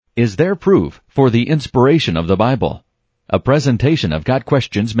Is there proof for the inspiration of the Bible? A presentation of Got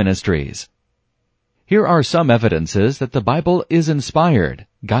Questions Ministries. Here are some evidences that the Bible is inspired,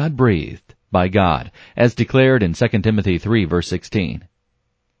 God-breathed, by God, as declared in 2 Timothy 3 verse 16.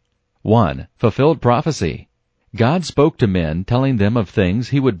 1. Fulfilled prophecy. God spoke to men telling them of things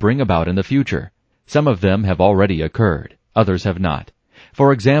He would bring about in the future. Some of them have already occurred, others have not.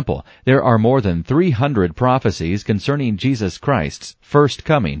 For example, there are more than 300 prophecies concerning Jesus Christ's first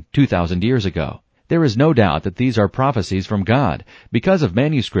coming 2,000 years ago. There is no doubt that these are prophecies from God, because of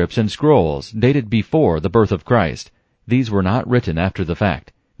manuscripts and scrolls dated before the birth of Christ. These were not written after the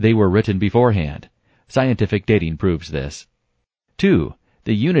fact. They were written beforehand. Scientific dating proves this. 2.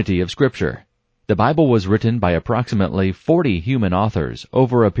 The unity of Scripture. The Bible was written by approximately 40 human authors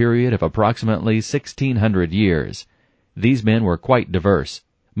over a period of approximately 1,600 years. These men were quite diverse.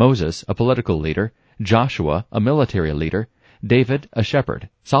 Moses, a political leader; Joshua, a military leader; David, a shepherd;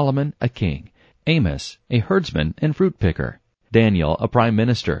 Solomon, a king; Amos, a herdsman and fruit picker; Daniel, a prime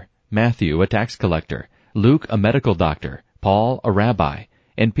minister; Matthew, a tax collector; Luke, a medical doctor; Paul, a rabbi;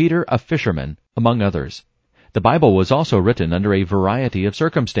 and Peter, a fisherman, among others. The Bible was also written under a variety of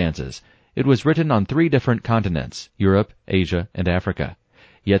circumstances. It was written on 3 different continents, Europe, Asia, and Africa.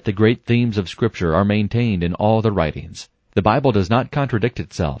 Yet the great themes of Scripture are maintained in all the writings. The Bible does not contradict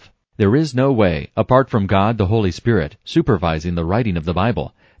itself. There is no way, apart from God the Holy Spirit supervising the writing of the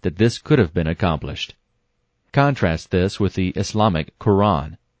Bible, that this could have been accomplished. Contrast this with the Islamic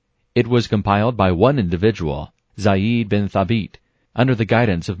Quran. It was compiled by one individual, Zayd bin Thabit, under the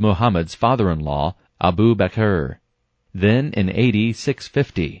guidance of Muhammad's father-in-law, Abu Bakr. Then in AD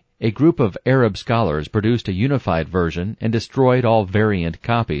 650, a group of Arab scholars produced a unified version and destroyed all variant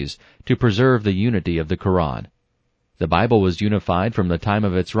copies to preserve the unity of the Quran. The Bible was unified from the time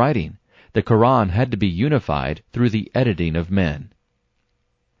of its writing. The Quran had to be unified through the editing of men.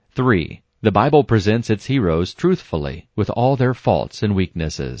 3. The Bible presents its heroes truthfully with all their faults and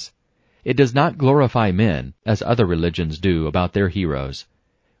weaknesses. It does not glorify men, as other religions do about their heroes.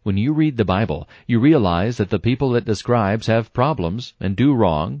 When you read the Bible, you realize that the people it describes have problems and do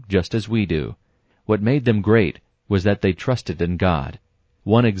wrong just as we do. What made them great was that they trusted in God.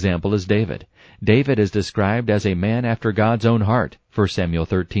 One example is David. David is described as a man after God's own heart, 1 Samuel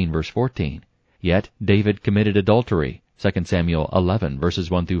 13 verse 14. Yet David committed adultery, 2 Samuel 11 verses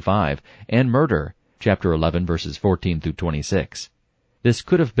 1 through 5, and murder, chapter 11 verses 14 through 26. This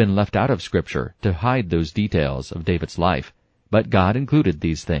could have been left out of Scripture to hide those details of David's life, but God included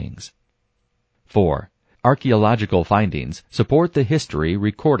these things. 4. Archaeological findings support the history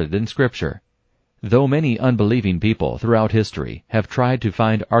recorded in Scripture. Though many unbelieving people throughout history have tried to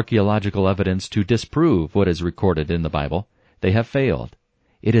find archaeological evidence to disprove what is recorded in the Bible, they have failed.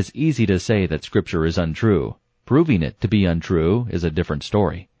 It is easy to say that Scripture is untrue. Proving it to be untrue is a different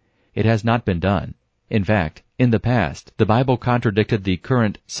story. It has not been done. In fact, in the past, the Bible contradicted the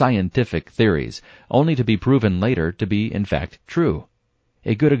current scientific theories, only to be proven later to be, in fact, true.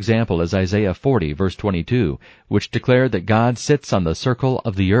 A good example is Isaiah 40, verse 22, which declared that God sits on the circle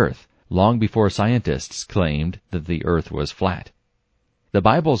of the earth, long before scientists claimed that the earth was flat. The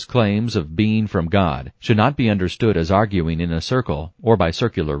Bible's claims of being from God should not be understood as arguing in a circle or by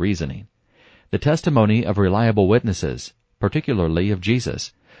circular reasoning. The testimony of reliable witnesses, particularly of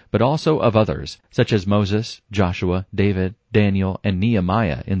Jesus, but also of others, such as Moses, Joshua, David, Daniel, and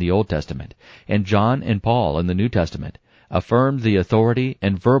Nehemiah in the Old Testament, and John and Paul in the New Testament, affirmed the authority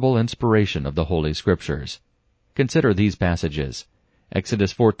and verbal inspiration of the Holy Scriptures. Consider these passages: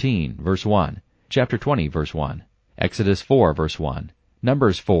 Exodus 14, verse 1, chapter 20, verse 1, Exodus 4, verse 1,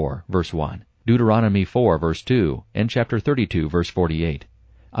 Numbers 4, verse 1, Deuteronomy 4, verse 2, and chapter 32, verse 48,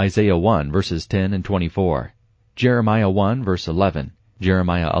 Isaiah 1, verses 10 and 24, Jeremiah 1, verse 11,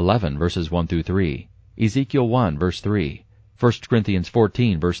 Jeremiah 11, verses 1 through 3, Ezekiel 1, verse 3, 1 Corinthians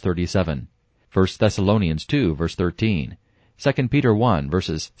 14, verse 37, 1 Thessalonians 2, verse 13, 2 Peter 1,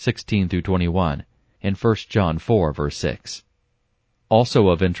 verses 16 through 21, and 1 John 4, verse 6. Also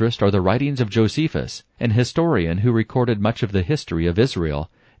of interest are the writings of Josephus, an historian who recorded much of the history of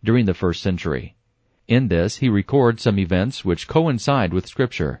Israel during the 1st century. In this he records some events which coincide with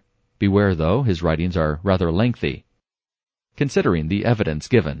Scripture. Beware, though, his writings are rather lengthy. Considering the evidence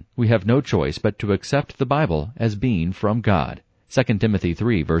given, we have no choice but to accept the Bible as being from God. 2 Timothy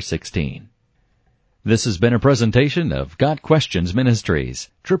 3, verse 16. This has been a presentation of Got Questions Ministries,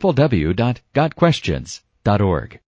 www.gotquestions.org.